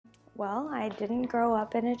Well, I didn't grow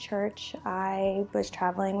up in a church. I was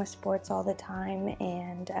traveling with sports all the time,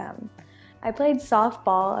 and I played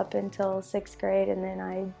softball up until 6th grade, and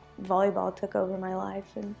then volleyball took over my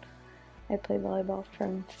life, and I played volleyball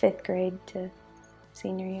from 5th grade to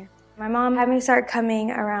senior year. My mom had me start coming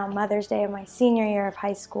around Mother's Day of my senior year of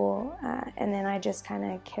high school, and then I just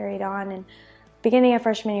kind of carried on. And beginning of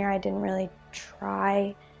freshman year, I didn't really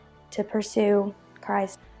try to pursue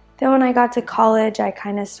Christ. Then when I got to college, I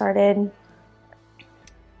kind of started,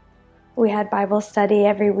 we had Bible study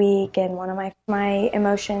every week, and one of my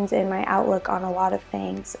emotions and my outlook on a lot of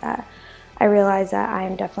things, I realized that I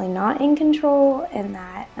am definitely not in control, and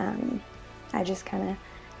that I just kind of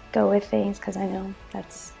go with things because I know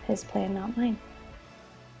that's His plan, not mine.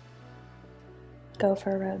 Go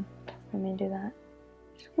for a road. Let me do that.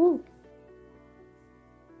 Woo.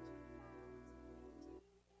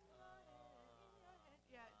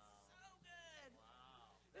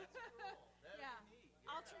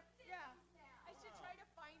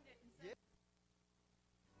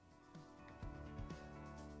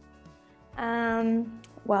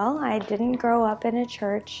 Well, I didn't grow up in a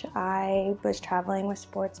church. I was traveling with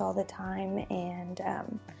sports all the time, and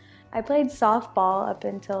I played softball up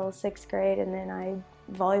until 6th grade, and then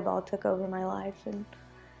volleyball took over my life, and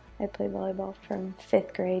I played volleyball from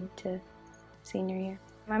 5th grade to senior year.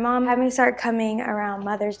 My mom had me start coming around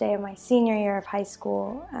Mother's Day of my senior year of high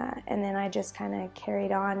school, and then I just kind of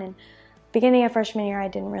carried on. And beginning of freshman year, I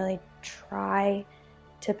didn't really try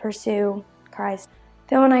to pursue Christ.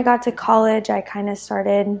 Then when I got to college, I kind of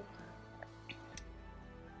started,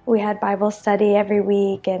 we had Bible study every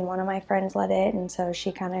week, and one of my friends led it, and so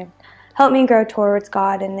she kind of helped me grow towards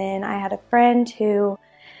God. And then I had a friend who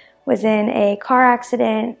was in a car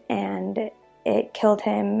accident, and it killed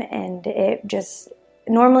him, and it just,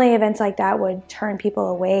 normally events like that would turn people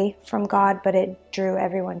away from God, but it drew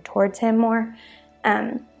everyone towards Him more.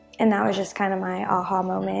 And that was just kind of my aha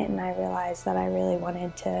moment, and I realized that I really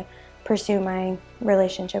wanted to pursue my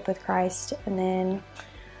relationship with Christ. And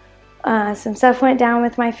then some stuff went down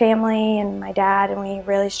with my family and my dad, and we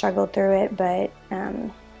really struggled through it, but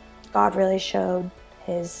God really showed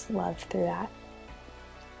His love through that.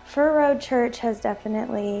 Fur Road Church has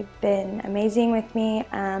definitely been amazing with me.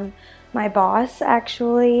 My boss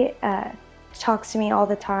actually talks to me all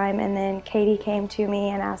the time, and then Katie came to me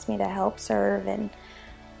and asked me to help serve, and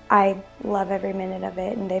I love every minute of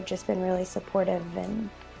it, and they've just been really supportive and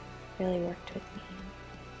really worked with me.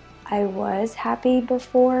 I was happy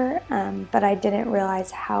before, but I didn't realize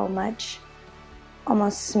how much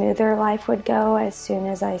almost smoother life would go as soon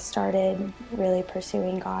as I started really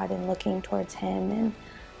pursuing God and looking towards Him.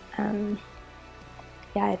 And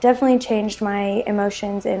it definitely changed my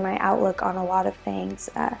emotions and my outlook on a lot of things.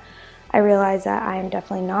 I realized that I am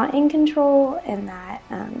definitely not in control, and that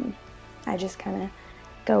I just kind of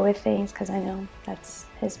go with things because I know that's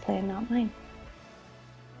His plan, not mine.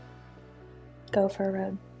 Go for a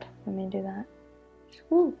road. Let me do that.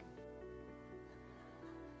 Woo.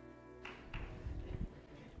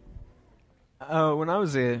 When I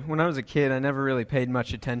was a kid, I never really paid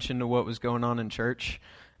much attention to what was going on in church.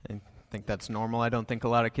 I think that's normal. I don't think a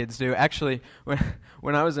lot of kids do. Actually,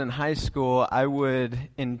 when I was in high school, I would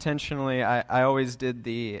intentionally, I always did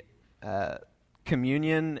the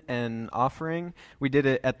communion and offering. We did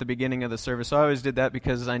it at the beginning of the service. So I always did that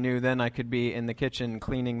because I knew then I could be in the kitchen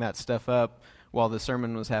cleaning that stuff up while the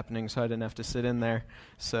sermon was happening, so I didn't have to sit in there.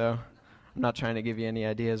 So I'm not trying to give you any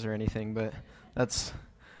ideas or anything, but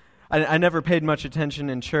I never paid much attention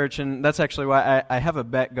in church, and that's actually why I have a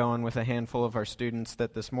bet going with a handful of our students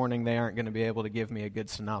that this morning they aren't going to be able to give me a good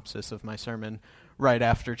synopsis of my sermon right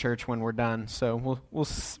after church when we're done. So we'll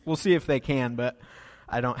see if they can, but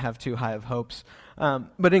I don't have too high of hopes.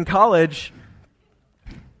 But in college,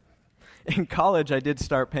 I did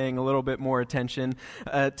start paying a little bit more attention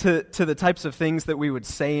to the types of things that we would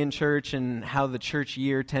say in church and how the church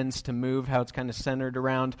year tends to move, how it's kind of centered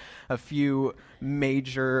around a few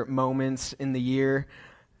major moments in the year,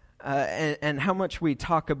 and how much we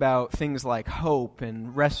talk about things like hope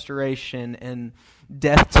and restoration and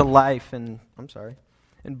death to life and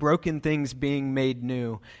broken things being made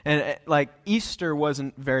new. And like Easter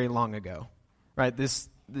wasn't very long ago, right?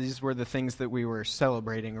 These were the things that we were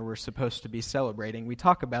celebrating or were supposed to be celebrating. We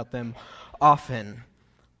talk about them often.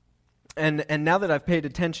 And now that I've paid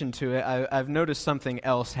attention to it, I've noticed something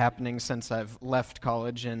else happening since I've left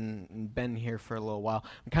college and been here for a little while.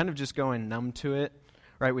 I'm kind of just going numb to it,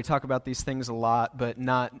 right? We talk about these things a lot, but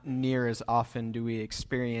not near as often do we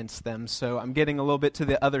experience them. So I'm getting a little bit to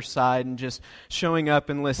the other side and just showing up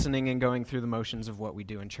and listening and going through the motions of what we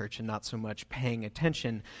do in church and not so much paying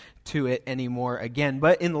attention to it anymore again.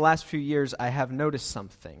 But in the last few years, I have noticed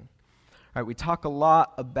something. All right, we talk a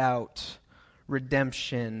lot about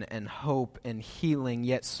redemption and hope and healing,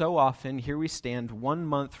 yet so often here we stand 1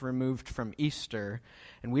 month removed from Easter,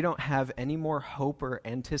 and we don't have any more hope or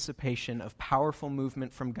anticipation of powerful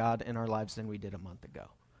movement from God in our lives than we did a month ago.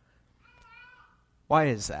 Why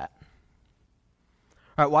is that?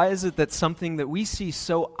 All right, why is it that something that we see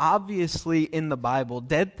so obviously in the Bible,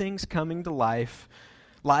 dead things coming to life,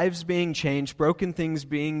 lives being changed, broken things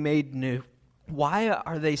being made new, why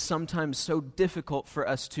are they sometimes so difficult for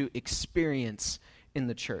us to experience in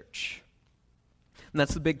the church? And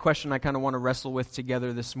that's the big question I kind of want to wrestle with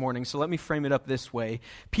together this morning. So let me frame it up this way.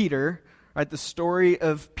 Peter, right, the story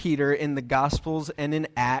of Peter in the Gospels and in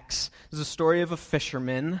Acts is a story of a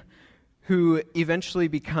fisherman who eventually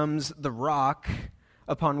becomes the rock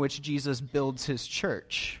upon which Jesus builds his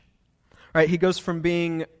church. Right, he goes from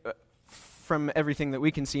being from everything that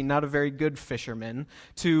we can see, not a very good fisherman,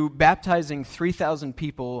 to baptizing 3,000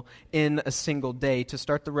 people in a single day to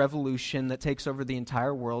start the revolution that takes over the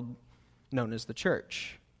entire world known as the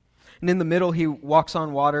church. And in the middle, he walks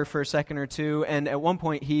on water for a second or two, and at one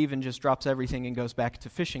point, he even just drops everything and goes back to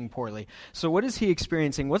fishing poorly. So what is he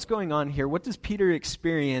experiencing? What's going on here? What does Peter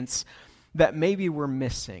experience that maybe we're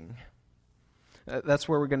missing? That's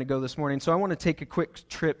where we're going to go this morning. So I want to take a quick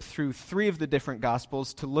trip through 3 of the different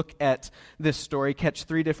Gospels to look at this story, catch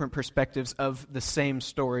 3 different perspectives of the same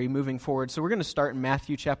story moving forward. So we're going to start in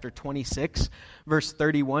Matthew chapter 26, verse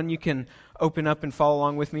 31. You can open up and follow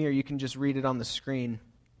along with me, or you can just read it on the screen.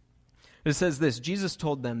 It says this: Jesus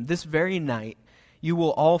told them, "This very night you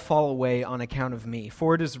will all fall away on account of me,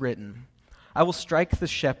 for it is written, I will strike the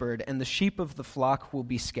shepherd, and the sheep of the flock will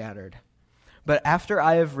be scattered. But after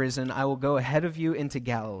I have risen, I will go ahead of you into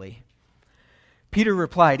Galilee." Peter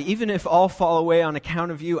replied, "Even if all fall away on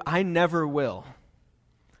account of you, I never will."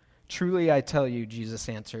 "Truly I tell you," Jesus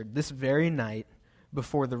answered, "this very night,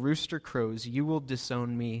 before the rooster crows, you will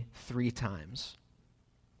disown me 3 times.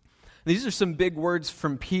 These are some big words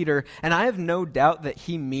from Peter, and I have no doubt that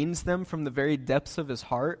he means them from the very depths of his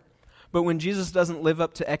heart. But when Jesus doesn't live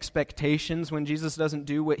up to expectations, when Jesus doesn't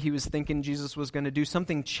do what he was thinking Jesus was going to do,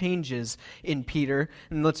 something changes in Peter.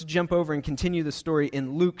 And let's jump over and continue the story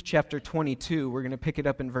in Luke chapter 22. We're going to pick it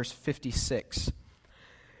up in verse 56. It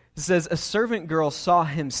says, "A servant girl saw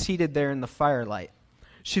him seated there in the firelight.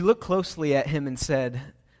 She looked closely at him and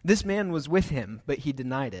said, 'This man was with him,' but he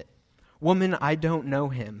denied it. 'Woman, I don't know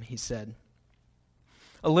him,' he said.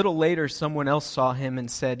 A little later, someone else saw him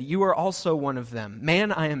and said, 'You are also one of them.'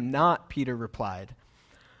 'Man, I am not,' Peter replied.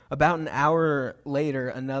 About an hour later,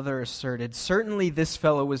 another asserted, 'Certainly this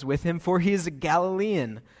fellow was with him, for he is a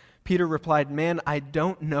Galilean.' Peter replied, 'Man, I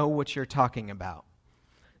don't know what you're talking about.'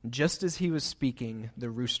 Just as he was speaking,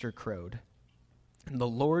 the rooster crowed. And the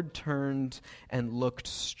Lord turned and looked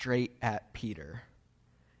straight at Peter."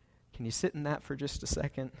 Can you sit in that for just a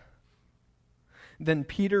second? Then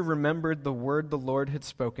Peter remembered the word the Lord had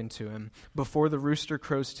spoken to him. "Before the rooster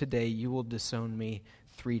crows today, you will disown me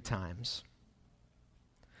 3 times."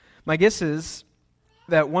 My guess is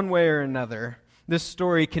that one way or another, this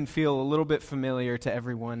story can feel a little bit familiar to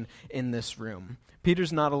everyone in this room.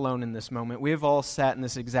 Peter's not alone in this moment. We have all sat in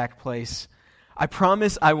this exact place. I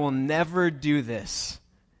promise I will never do this.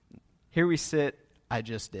 Here we sit, I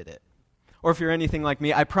just did it. Or if you're anything like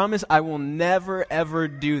me, I promise I will never ever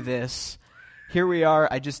do this. Here we are,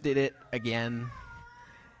 I just did it again,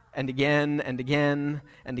 and again, and again,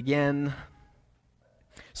 and again.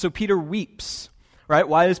 So Peter weeps, right?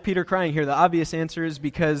 Why is Peter crying here? The obvious answer is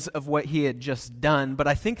because of what he had just done, but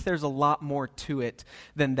I think there's a lot more to it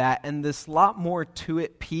than that, and this lot more to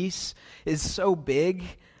it piece is so big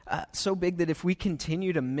that if we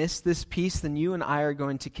continue to miss this piece, then you and I are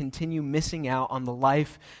going to continue missing out on the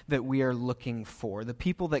life that we are looking for, the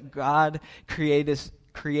people that God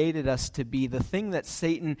created us to be, the thing that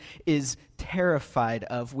Satan is terrified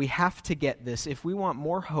of. We have to get this. If we want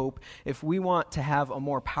more hope, if we want to have a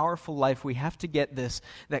more powerful life, we have to get this,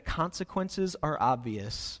 that consequences are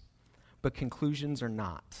obvious, but conclusions are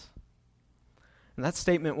not. And that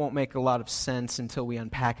statement won't make a lot of sense until we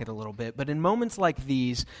unpack it a little bit. But in moments like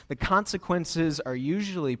these, the consequences are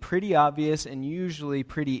usually pretty obvious and usually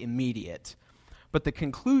pretty immediate. But the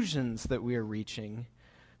conclusions that we are reaching,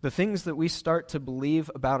 the things that we start to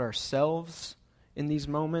believe about ourselves in these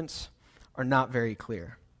moments, are not very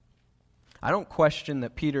clear. I don't question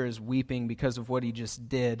that Peter is weeping because of what he just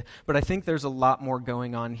did, but I think there's a lot more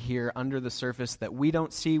going on here under the surface that we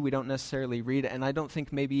don't see, we don't necessarily read, and I don't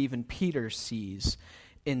think maybe even Peter sees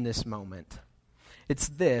in this moment. It's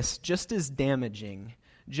this, just as damaging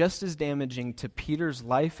to Peter's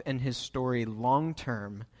life and his story long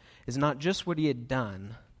term is not just what he had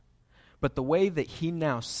done, but the way that he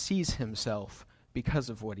now sees himself because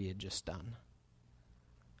of what he had just done.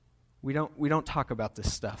 We don't talk about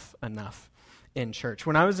this stuff enough in church.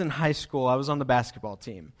 When I was in high school, I was on the basketball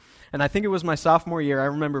team. And I think it was my sophomore year, I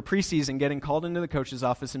remember preseason getting called into the coach's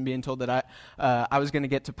office and being told that I was going to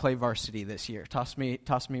get to play varsity this year. Toss me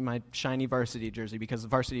my shiny varsity jersey because the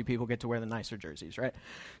varsity people get to wear the nicer jerseys, right?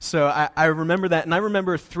 So I remember that, and I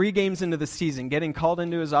remember 3 games into the season getting called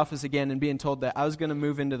into his office again and being told that I was going to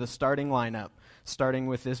move into the starting lineup, starting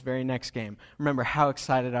with this very next game. Remember how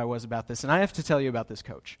excited I was about this. And I have to tell you about this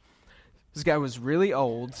coach. This guy was really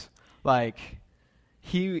old,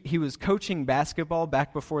 He was coaching basketball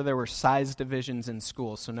back before there were size divisions in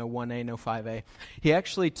school, so no 1A, no 5A. He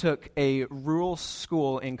actually took a rural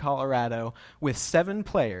school in Colorado with 7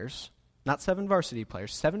 players, not 7 varsity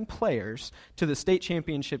players, 7 players to the state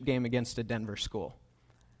championship game against a Denver school.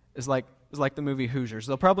 It's like the movie Hoosiers.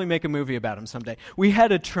 They'll probably make a movie about him someday. We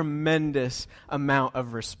had a tremendous amount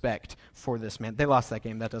of respect for this man. They lost that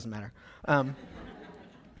game. That doesn't matter.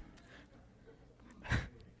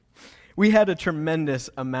 We had a tremendous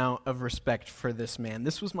amount of respect for this man.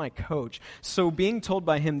 This was my coach. So being told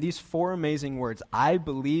by him these 4 amazing words, I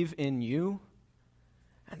believe in you,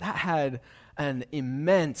 and that had an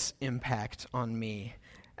immense impact on me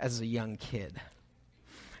as a young kid.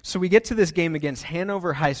 So we get to this game against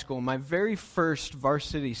Hanover High School, my very first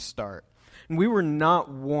varsity start. And we were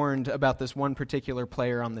not warned about this one particular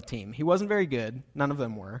player on the team. He wasn't very good. None of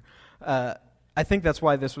them were. I think that's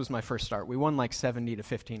why this was my first start. We won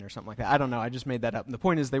 70-15 or something like that. I don't know. I just made that up. And the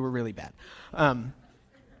point is they were really bad.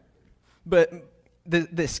 But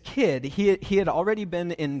this kid, he had already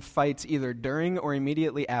been in fights either during or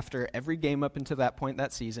immediately after every game up until that point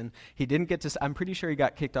that season. He didn't get to, I'm pretty sure he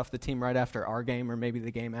got kicked off the team right after our game or maybe the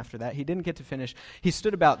game after that. He didn't get to finish. He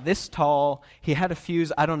stood about this tall. He had a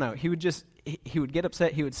fuse. I don't know. He would get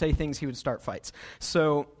upset. He would say things. He would start fights.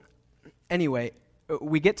 So anyway,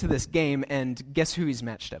 we get to this game, and guess who he's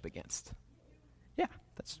matched up against? Yeah,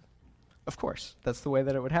 of course. That's the way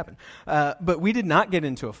that it would happen. But we did not get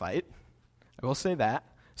into a fight. I will say that.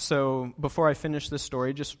 So before I finish this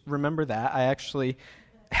story, just remember that. I actually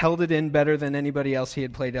held it in better than anybody else he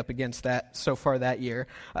had played up against that so far that year.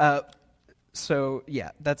 So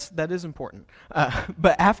yeah, that is important.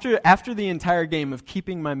 But after the entire game of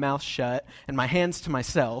keeping my mouth shut and my hands to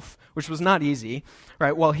myself, which was not easy,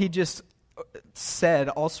 right? Well, he just said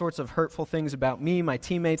all sorts of hurtful things about me, my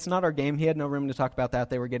teammates, not our game. He had no room to talk about that.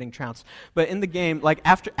 They were getting trounced. But in the game,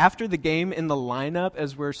 after the game in the lineup,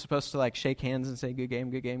 as we're supposed to shake hands and say, good game,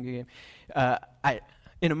 good game, good game,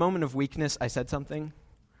 in a moment of weakness, I said something.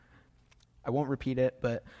 I won't repeat it,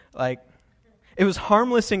 but it was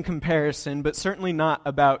harmless in comparison, but certainly not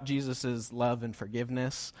about Jesus' love and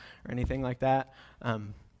forgiveness or anything like that.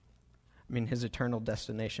 His eternal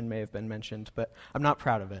destination may have been mentioned, but I'm not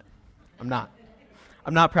proud of it. I'm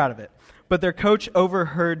not proud of it. But their coach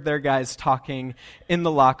overheard their guys talking in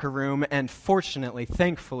the locker room, and fortunately,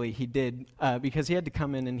 thankfully, he did, because he had to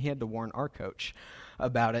come in and he had to warn our coach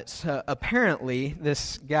about it. So apparently,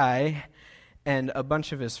 this guy and a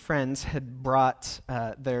bunch of his friends had brought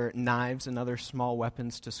their knives and other small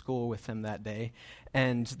weapons to school with them that day,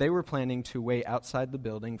 and they were planning to wait outside the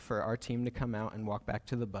building for our team to come out and walk back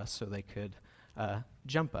to the bus so they could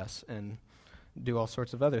jump us and do all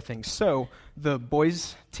sorts of other things. So the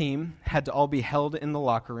boys' team had to all be held in the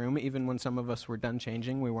locker room, even when some of us were done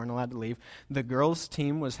changing. We weren't allowed to leave. The girls'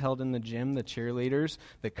 team was held in the gym, the cheerleaders,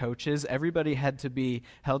 the coaches. Everybody had to be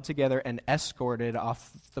held together and escorted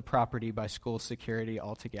off the property by school security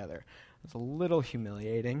altogether. It was a little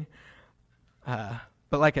humiliating. But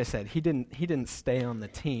like I said, he didn't stay on the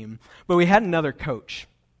team. But we had another coach.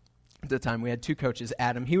 At the time, we had 2 coaches.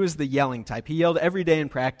 Adam, he was the yelling type. He yelled every day in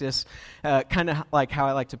practice, kind of like how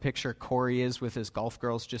I like to picture Corey is with his golf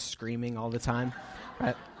girls just screaming all the time.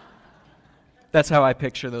 Right? That's how I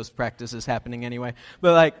picture those practices happening anyway.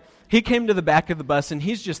 But he came to the back of the bus, and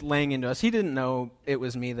he's just laying into us. He didn't know it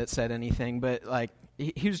was me that said anything, but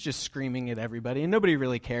he was just screaming at everybody, and nobody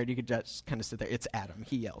really cared. You could just kind of sit there. It's Adam.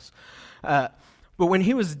 He yells. But when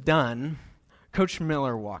he was done, Coach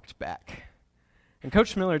Miller walked back. And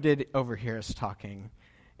Coach Miller did overhear us talking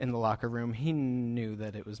in the locker room. He knew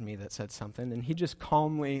that it was me that said something, and he just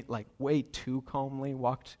calmly, way too calmly,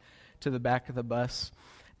 walked to the back of the bus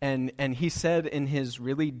And he said in his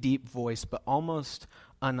really deep voice, but almost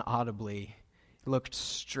unaudibly, he looked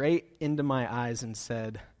straight into my eyes and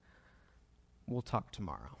said, "We'll talk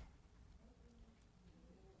tomorrow."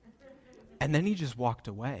 And then he just walked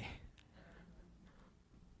away.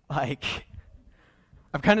 Like,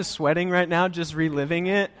 I'm kind of sweating right now just reliving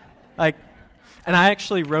it. Like, and I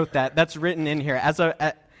actually wrote that. That's written in here. As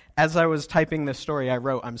I was typing this story, I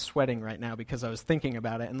wrote, "I'm sweating right now," because I was thinking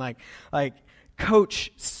about it. And like,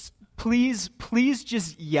 "Coach, please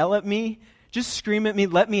just yell at me. Just scream at me.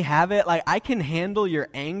 Let me have it. Like, I can handle your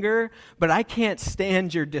anger, but I can't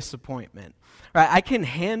stand your disappointment. Right? I can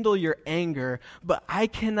handle your anger, but I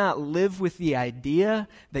cannot live with the idea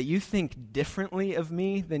that you think differently of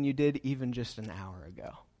me than you did even just an hour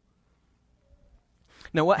ago."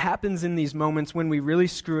 Now, what happens in these moments when we really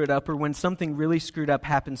screw it up, or when something really screwed up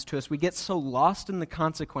happens to us, we get so lost in the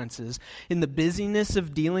consequences, in the busyness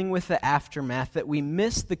of dealing with the aftermath, that we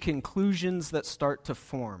miss the conclusions that start to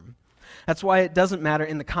form. That's why it doesn't matter,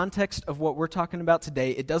 in the context of what we're talking about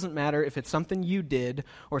today, it doesn't matter if it's something you did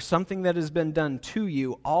or something that has been done to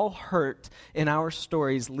you. All hurt in our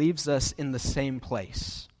stories leaves us in the same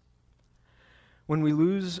place. When we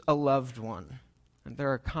lose a loved one, and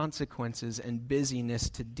there are consequences and busyness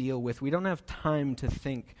to deal with, we don't have time to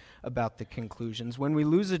think about the conclusions. When we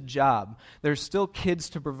lose a job, there's still kids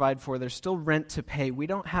to provide for, there's still rent to pay. We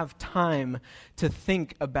don't have time to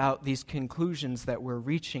think about these conclusions that we're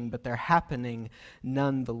reaching, but they're happening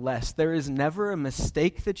nonetheless. There is never a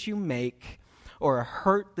mistake that you make or a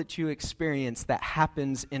hurt that you experience that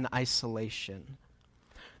happens in isolation.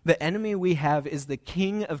 The enemy we have is the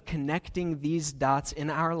king of connecting these dots in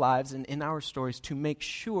our lives and in our stories to make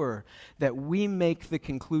sure that we make the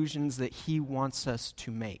conclusions that he wants us to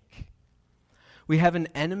make. We have an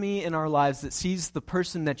enemy in our lives that sees the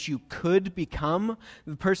person that you could become,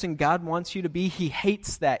 the person God wants you to be. He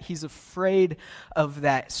hates that. He's afraid of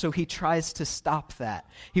that, so he tries to stop that.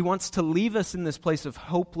 He wants to leave us in this place of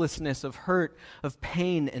hopelessness, of hurt, of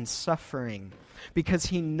pain and suffering, because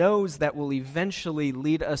he knows that will eventually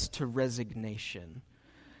lead us to resignation,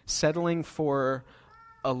 settling for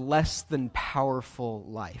a less than powerful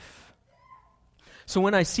life. So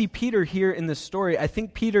when I see Peter here in this story, I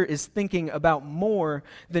think Peter is thinking about more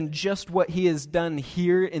than just what he has done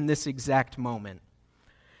here in this exact moment.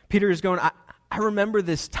 Peter is going, I remember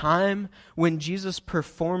this time when Jesus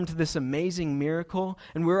performed this amazing miracle,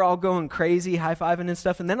 and we were all going crazy, high-fiving and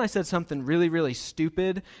stuff, and then I said something really, really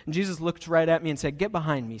stupid, and Jesus looked right at me and said, "Get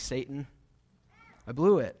behind me, Satan." I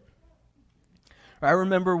blew it. I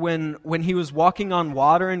remember when he was walking on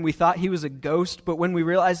water and we thought he was a ghost, but when we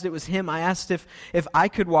realized it was him, I asked if I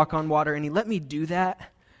could walk on water, and he let me do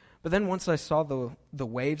that. But then once I saw the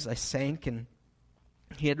waves, I sank, and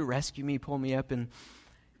he had to rescue me, pull me up, and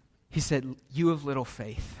he said, "You have little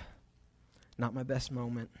faith." Not my best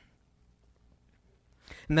moment.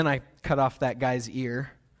 And then I cut off that guy's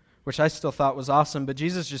ear, which I still thought was awesome, but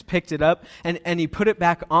Jesus just picked it up and he put it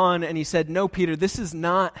back on, and he said, "No, Peter, this is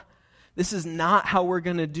not how we're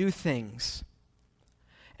going to do things."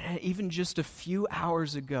 And even just a few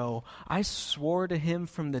hours ago, I swore to him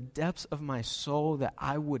from the depths of my soul that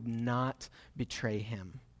I would not betray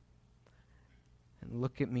him. And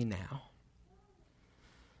look at me now.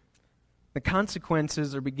 The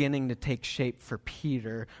consequences are beginning to take shape for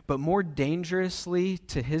Peter, but more dangerously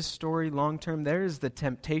to his story long term, there is the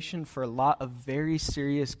temptation for a lot of very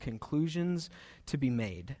serious conclusions to be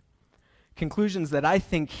made. Conclusions that I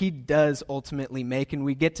think he does ultimately make, and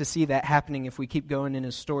we get to see that happening if we keep going in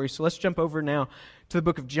his story. So let's jump over now to the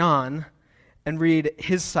book of John and read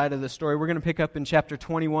his side of the story. We're going to pick up in chapter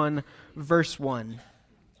 21, verse 1.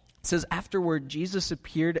 It says, "Afterward, Jesus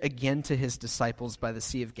appeared again to his disciples by the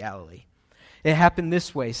Sea of Galilee. It happened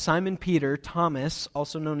this way. Simon Peter, Thomas,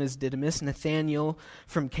 also known as Didymus, Nathanael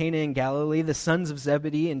from Cana in Galilee, the sons of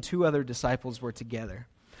Zebedee, and 2 other disciples were together.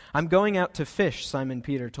 'I'm going out to fish,' Simon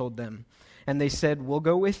Peter told them. And they said, 'We'll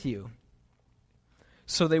go with you.'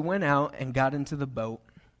 So they went out and got into the boat,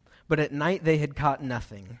 but at night they had caught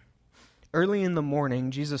nothing. Early in the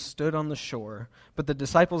morning, Jesus stood on the shore, but the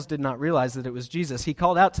disciples did not realize that it was Jesus. He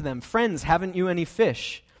called out to them, 'Friends, haven't you any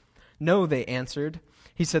fish?' 'No,' they answered.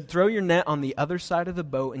 He said, 'Throw your net on the other side of the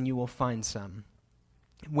boat and you will find some.'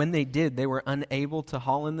 When they did, they were unable to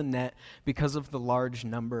haul in the net because of the large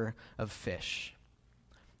number of fish."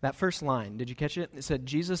 That first line, did you catch it? It said,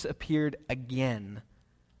 Jesus appeared again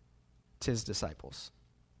to his disciples.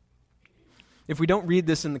 If we don't read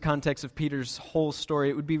this in the context of Peter's whole story,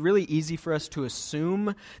 it would be really easy for us to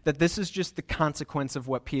assume that this is just the consequence of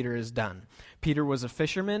what Peter has done. Peter was a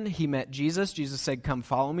fisherman. He met Jesus. Jesus said, "Come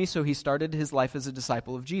follow me." So he started his life as a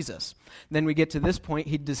disciple of Jesus. Then we get to this point.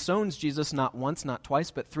 He disowns Jesus not once, not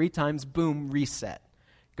twice, but 3 times. Boom, reset.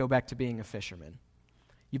 Go back to being a fisherman.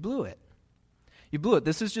 You blew it. You blew it.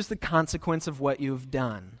 This is just the consequence of what you've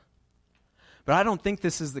done. But I don't think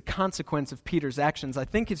this is the consequence of Peter's actions. I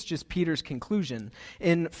think it's just Peter's conclusion.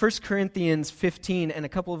 In 1 Corinthians 15 and a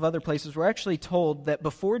couple of other places, we're actually told that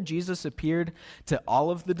before Jesus appeared to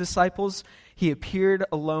all of the disciples, he appeared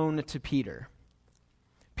alone to Peter.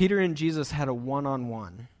 Peter and Jesus had a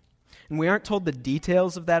one-on-one. And we aren't told the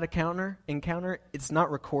details of that encounter. It's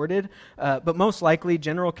not recorded. But most likely,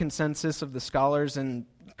 general consensus of the scholars and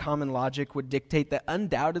common logic would dictate that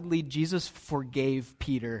undoubtedly Jesus forgave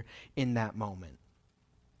Peter in that moment.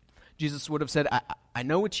 Jesus would have said, I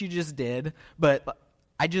know what you just did, but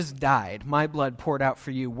I just died. My blood poured out for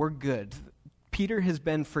you. We're good. Peter has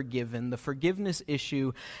been forgiven. The forgiveness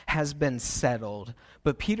issue has been settled.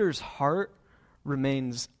 But Peter's heart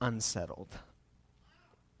remains unsettled.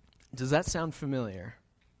 Does that sound familiar?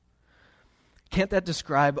 Can't that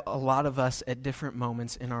describe a lot of us at different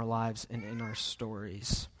moments in our lives and in our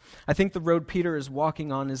stories? I think the road Peter is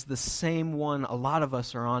walking on is the same one a lot of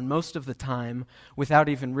us are on most of the time without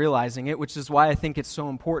even realizing it, which is why I think it's so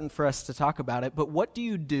important for us to talk about it. But what do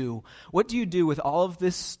you do? What do you do with all of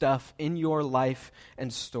this stuff in your life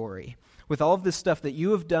and story? With all of this stuff that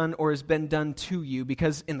you have done or has been done to you?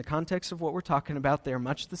 Because in the context of what we're talking about, they're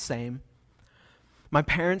much the same. My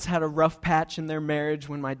parents had a rough patch in their marriage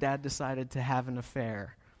when my dad decided to have an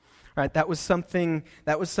affair. Right? That was something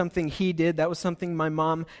he did. That was something my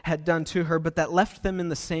mom had done to her, but that left them in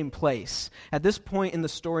the same place. At this point in the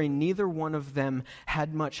story, neither one of them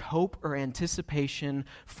had much hope or anticipation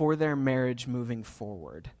for their marriage moving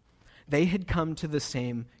forward. They had come to the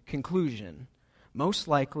same conclusion. Most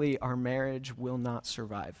likely, our marriage will not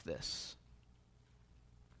survive this.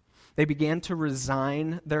 They began to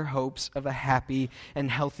resign their hopes of a happy and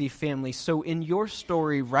healthy family. So in your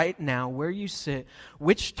story right now, where you sit,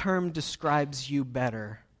 which term describes you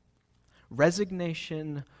better?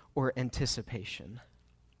 Resignation or anticipation?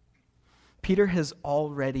 Peter has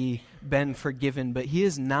already been forgiven, but he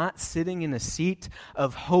is not sitting in a seat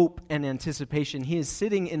of hope and anticipation. He is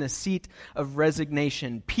sitting in a seat of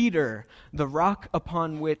resignation. Peter, the rock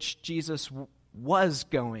upon which Jesus was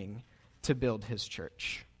going to build his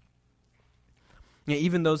church. Yeah,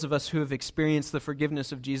 even those of us who have experienced the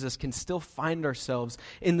forgiveness of Jesus can still find ourselves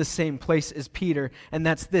in the same place as Peter, and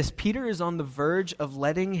that's this. Peter is on the verge of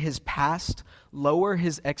letting his past lower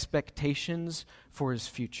his expectations for his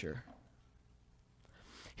future.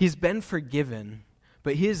 He's been forgiven,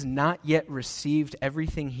 but he has not yet received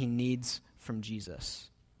everything he needs from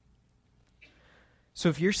Jesus. So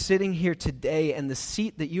if you're sitting here today and the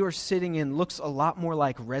seat that you are sitting in looks a lot more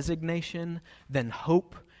like resignation than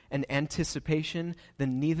hope and anticipation,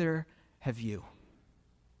 then neither have you.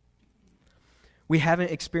 We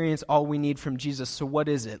haven't experienced all we need from Jesus, so what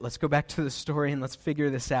is it? Let's go back to the story and let's figure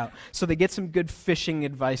this out. So they get some good fishing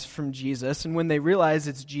advice from Jesus, and when they realize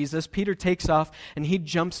it's Jesus, Peter takes off and he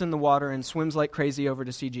jumps in the water and swims like crazy over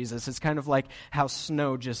to see Jesus. It's kind of like how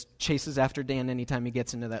Snow just chases after Dan anytime he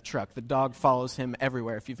gets into that truck. The dog follows him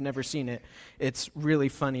everywhere. If you've never seen it, it's really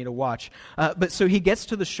funny to watch. But so he gets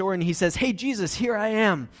to the shore and he says, "Hey, Jesus, here I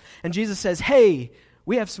am." And Jesus says, "Hey,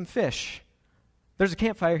 we have some fish. There's a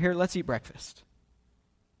campfire here. Let's eat breakfast."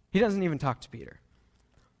 He doesn't even talk to Peter.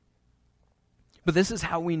 But this is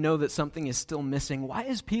how we know that something is still missing. Why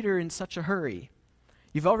is Peter in such a hurry?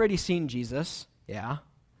 You've already seen Jesus. Yeah.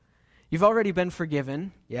 You've already been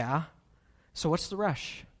forgiven. Yeah. So what's the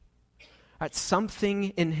rush? Something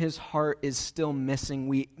in his heart is still missing.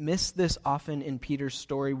 We miss this often in Peter's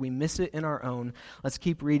story. We miss it in our own. Let's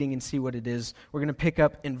keep reading and see what it is. We're going to pick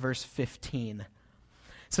up in verse 15.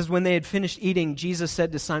 It says, when they had finished eating, Jesus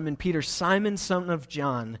said to Simon Peter, "Simon, son of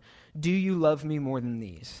John, do you love me more than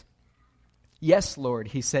these?" "Yes, Lord,"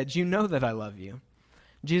 he said, "you know that I love you."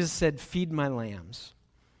 Jesus said, "Feed my lambs."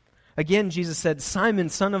 Again, Jesus said, "Simon,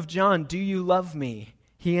 son of John, do you love me?"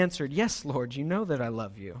 He answered, "Yes, Lord, you know that I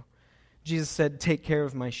love you." Jesus said, "Take care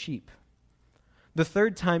of my sheep." The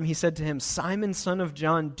third time he said to him, "Simon, son of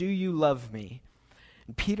John, do you love me?"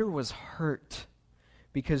 And Peter was hurt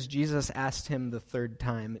because Jesus asked him the third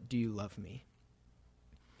time, "Do you love me?"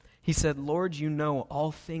 He said, "Lord, you know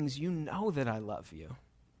all things. You know that I love you."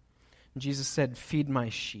 And Jesus said, "Feed my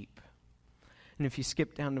sheep." And if you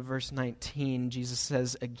skip down to verse 19, Jesus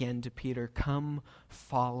says again to Peter, "Come,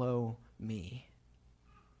 follow me."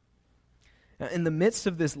 Now, in the midst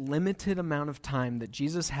of this limited amount of time that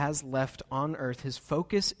Jesus has left on earth, his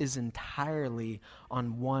focus is entirely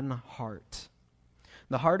on one heart.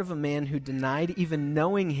 The heart of a man who denied even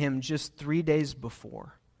knowing him just 3 days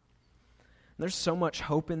before. There's so much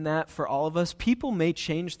hope in that for all of us. People may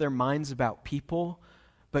change their minds about people,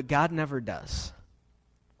 but God never does.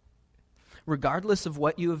 Regardless of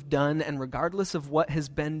what you have done and regardless of what has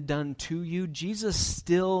been done to you, Jesus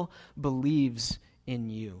still believes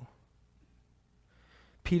in you.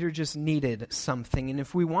 Peter just needed something. And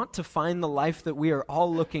if we want to find the life that we are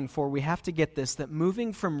all looking for, we have to get this, that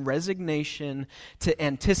moving from resignation to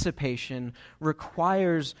anticipation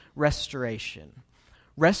requires restoration.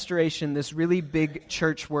 Restoration, this really big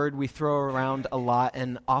church word we throw around a lot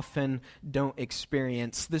and often don't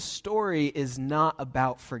experience. This story is not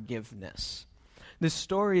about forgiveness. This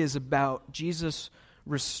story is about Jesus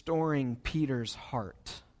restoring Peter's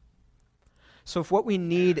heart. So if what we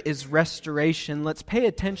need is restoration, let's pay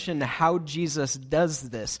attention to how Jesus does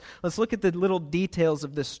this. Let's look at the little details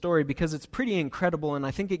of this story because it's pretty incredible and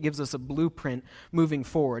I think it gives us a blueprint moving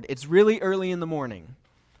forward. It's really early in the morning,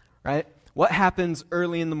 right? What happens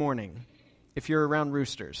early in the morning if you're around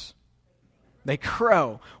roosters? They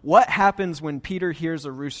crow. What happens when Peter hears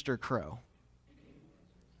a rooster crow?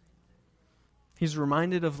 He's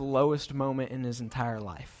reminded of the lowest moment in his entire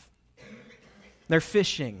life. They're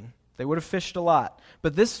fishing. They would have fished a lot,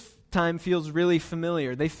 but this time feels really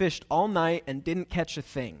familiar. They fished all night and didn't catch a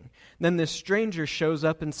thing. Then this stranger shows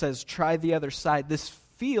up and says, "Try the other side." This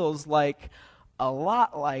feels like a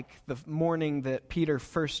lot like the morning that Peter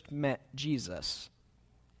first met Jesus.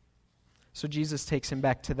 So Jesus takes him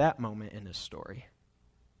back to that moment in his story.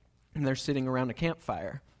 And they're sitting around a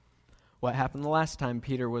campfire. What happened the last time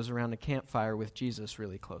Peter was around a campfire with Jesus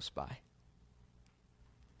really close by?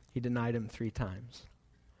 He denied him 3 times.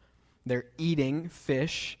 They're eating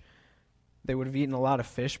fish. They would have eaten a lot of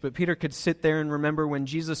fish, but Peter could sit there and remember when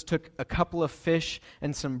Jesus took a couple of fish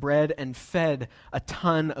and some bread and fed a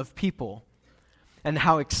ton of people. And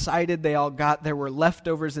how excited they all got. There were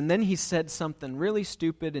leftovers, and then he said something really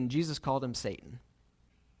stupid, and Jesus called him Satan.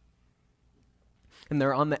 And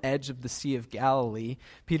they're on the edge of the Sea of Galilee.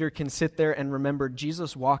 Peter can sit there and remember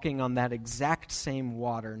Jesus walking on that exact same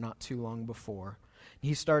water not too long before.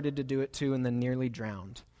 He started to do it too and then nearly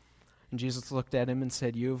drowned. And Jesus looked at him and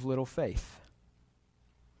said, "You have little faith."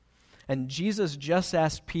 And Jesus just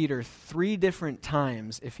asked Peter 3 different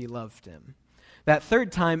times if he loved him. That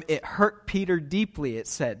 3rd time, it hurt Peter deeply, it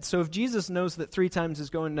said. So if Jesus knows that 3 times is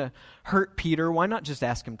going to hurt Peter, why not just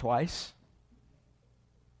ask him twice?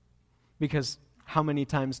 Because how many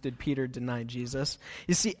times did Peter deny Jesus?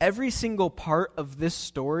 You see, every single part of this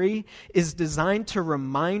story is designed to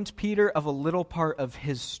remind Peter of a little part of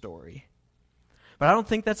his story. But I don't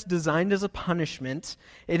think that's designed as a punishment.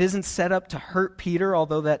 It isn't set up to hurt Peter,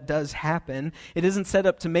 although that does happen. It isn't set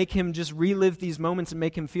up to make him just relive these moments and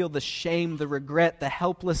make him feel the shame, the regret, the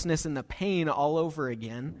helplessness, and the pain all over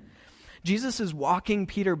again. Jesus is walking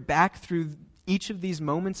Peter back through each of these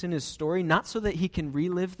moments in his story, not so that he can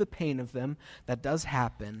relive the pain of them, that does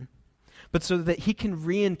happen, but so that he can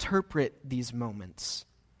reinterpret these moments.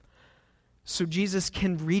 So Jesus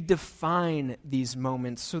can redefine these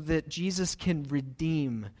moments, so that Jesus can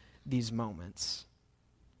redeem these moments.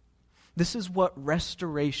 This is what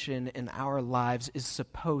restoration in our lives is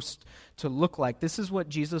supposed to look like. This is what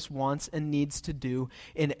Jesus wants and needs to do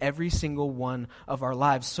in every single one of our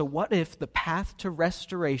lives. So what if the path to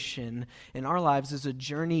restoration in our lives is a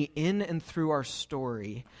journey in and through our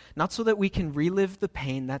story, not so that we can relive the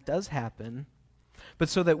pain that does happen, but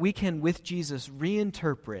so that we can, with Jesus,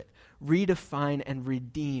 reinterpret, redefine, and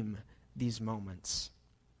redeem these moments.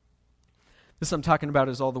 This I'm talking about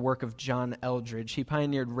is all the work of John Eldredge. He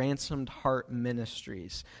pioneered Ransomed Heart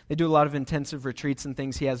Ministries. They do a lot of intensive retreats and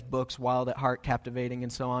things. He has books, Wild at Heart, Captivating,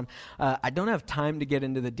 and so on. I don't have time to get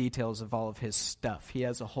into the details of all of his stuff. He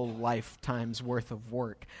has a whole lifetime's worth of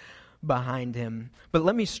work behind him. But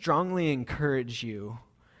let me strongly encourage you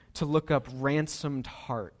to look up Ransomed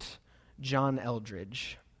Heart, John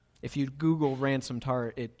Eldredge. If you Google Ransomed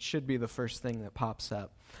Heart, it should be the first thing that pops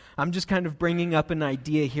up. I'm just kind of bringing up an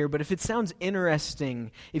idea here, but if it sounds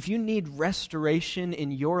interesting, if you need restoration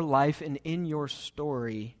in your life and in your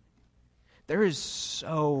story, there is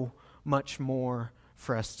so much more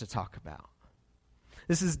for us to talk about.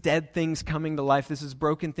 This is dead things coming to life. This is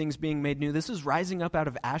broken things being made new. This is rising up out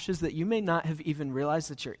of ashes that you may not have even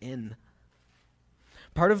realized that you're in.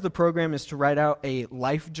 Part of the program is to write out a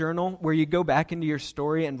life journal where you go back into your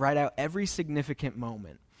story and write out every significant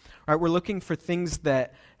moment. All right, we're looking for things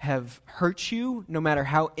that have hurt you, no matter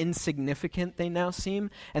how insignificant they now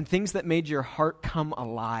seem, and things that made your heart come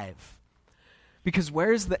alive. Because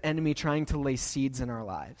where is the enemy trying to lay seeds in our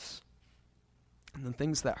lives? In the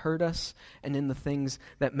things that hurt us and in the things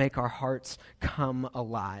that make our hearts come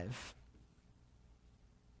alive.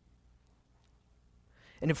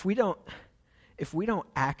 And if we don't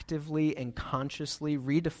actively and consciously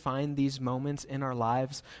redefine these moments in our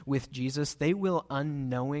lives with Jesus, they will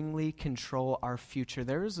unknowingly control our future.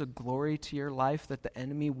 There is a glory to your life that the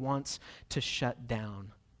enemy wants to shut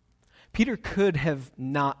down. Peter could have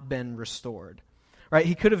not been restored, right?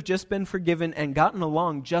 He could have just been forgiven and gotten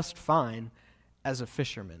along just fine as a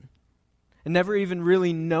fisherman, and never even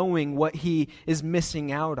really knowing what he is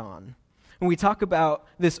missing out on. And we talk about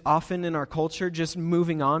this often in our culture, just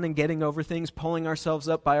moving on and getting over things, pulling ourselves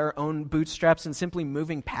up by our own bootstraps and simply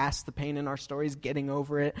moving past the pain in our stories, getting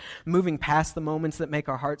over it, moving past the moments that make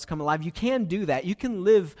our hearts come alive. You can do that. You can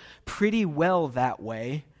live pretty well that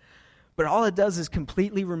way. But all it does is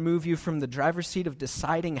completely remove you from the driver's seat of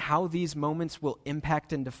deciding how these moments will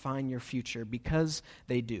impact and define your future, because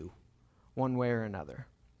they do, one way or another.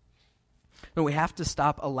 And we have to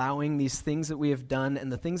stop allowing these things that we have done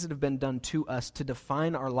and the things that have been done to us to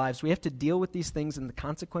define our lives. We have to deal with these things and the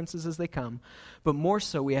consequences as they come, but more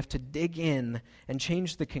so we have to dig in and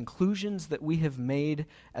change the conclusions that we have made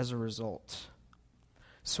as a result.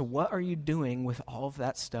 So what are you doing with all of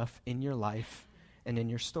that stuff in your life and in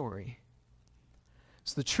your story?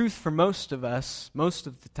 So the truth for most of us, most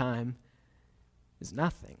of the time, is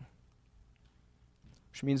nothing.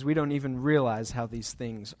 Which means we don't even realize how these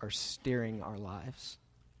things are steering our lives.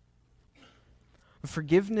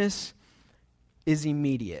 Forgiveness is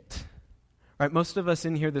immediate. Right? Most of us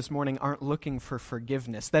in here this morning aren't looking for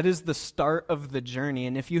forgiveness. That is the start of the journey.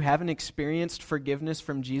 And if you haven't experienced forgiveness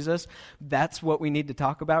from Jesus, that's what we need to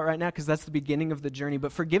talk about right now, because that's the beginning of the journey.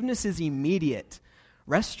 But forgiveness is immediate.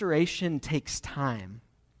 Restoration takes time.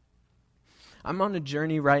 I'm on a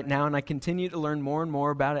journey right now, and I continue to learn more and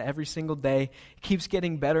more about it every single day. It keeps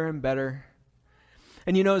getting better and better.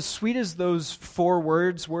 And you know, as sweet as those 4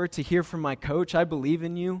 words were to hear from my coach, I believe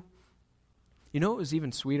in you, you know what was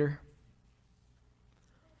even sweeter?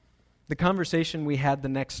 The conversation we had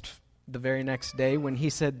the very next day when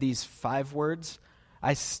he said these 5 words,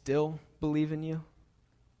 I still believe in you.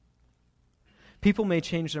 People may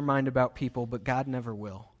change their mind about people, but God never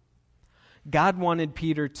will. God wanted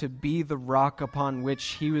Peter to be the rock upon which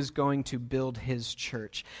he was going to build his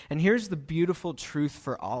church. And here's the beautiful truth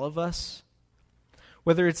for all of us.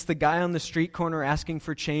 Whether it's the guy on the street corner asking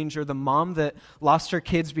for change, or the mom that lost her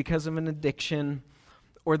kids because of an addiction,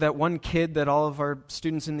 or that one kid that all of our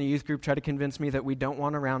students in the youth group try to convince me that we don't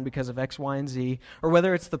want around because of X, Y, and Z, or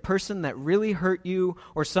whether it's the person that really hurt you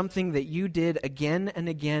or something that you did again and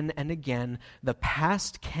again and again, the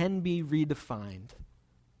past can be redefined.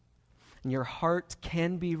 And your heart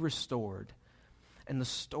can be restored. And the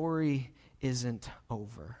story isn't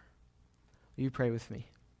over. Will you pray with me?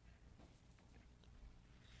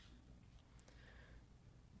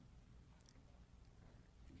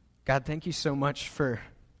 God, thank you so much for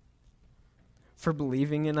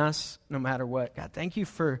believing in us no matter what. God, thank you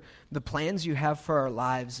for the plans you have for our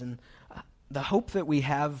lives and the hope that we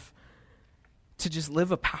have to just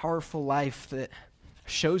live a powerful life that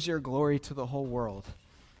shows your glory to the whole world.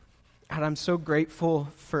 God, I'm so grateful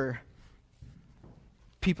for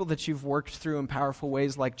people that you've worked through in powerful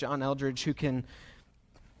ways like John Eldridge, who can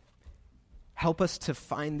help us to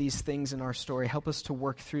find these things in our story, help us to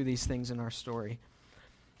work through these things in our story.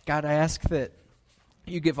 God, I ask that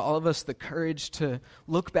you give all of us the courage to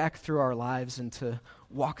look back through our lives and to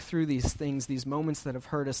walk through these things, these moments that have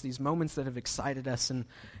hurt us, these moments that have excited us. And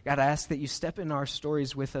God, I ask that you step in our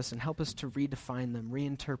stories with us and help us to redefine them,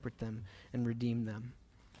 reinterpret them, and redeem them.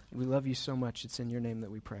 We love you so much. It's in your name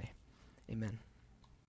that we pray. Amen.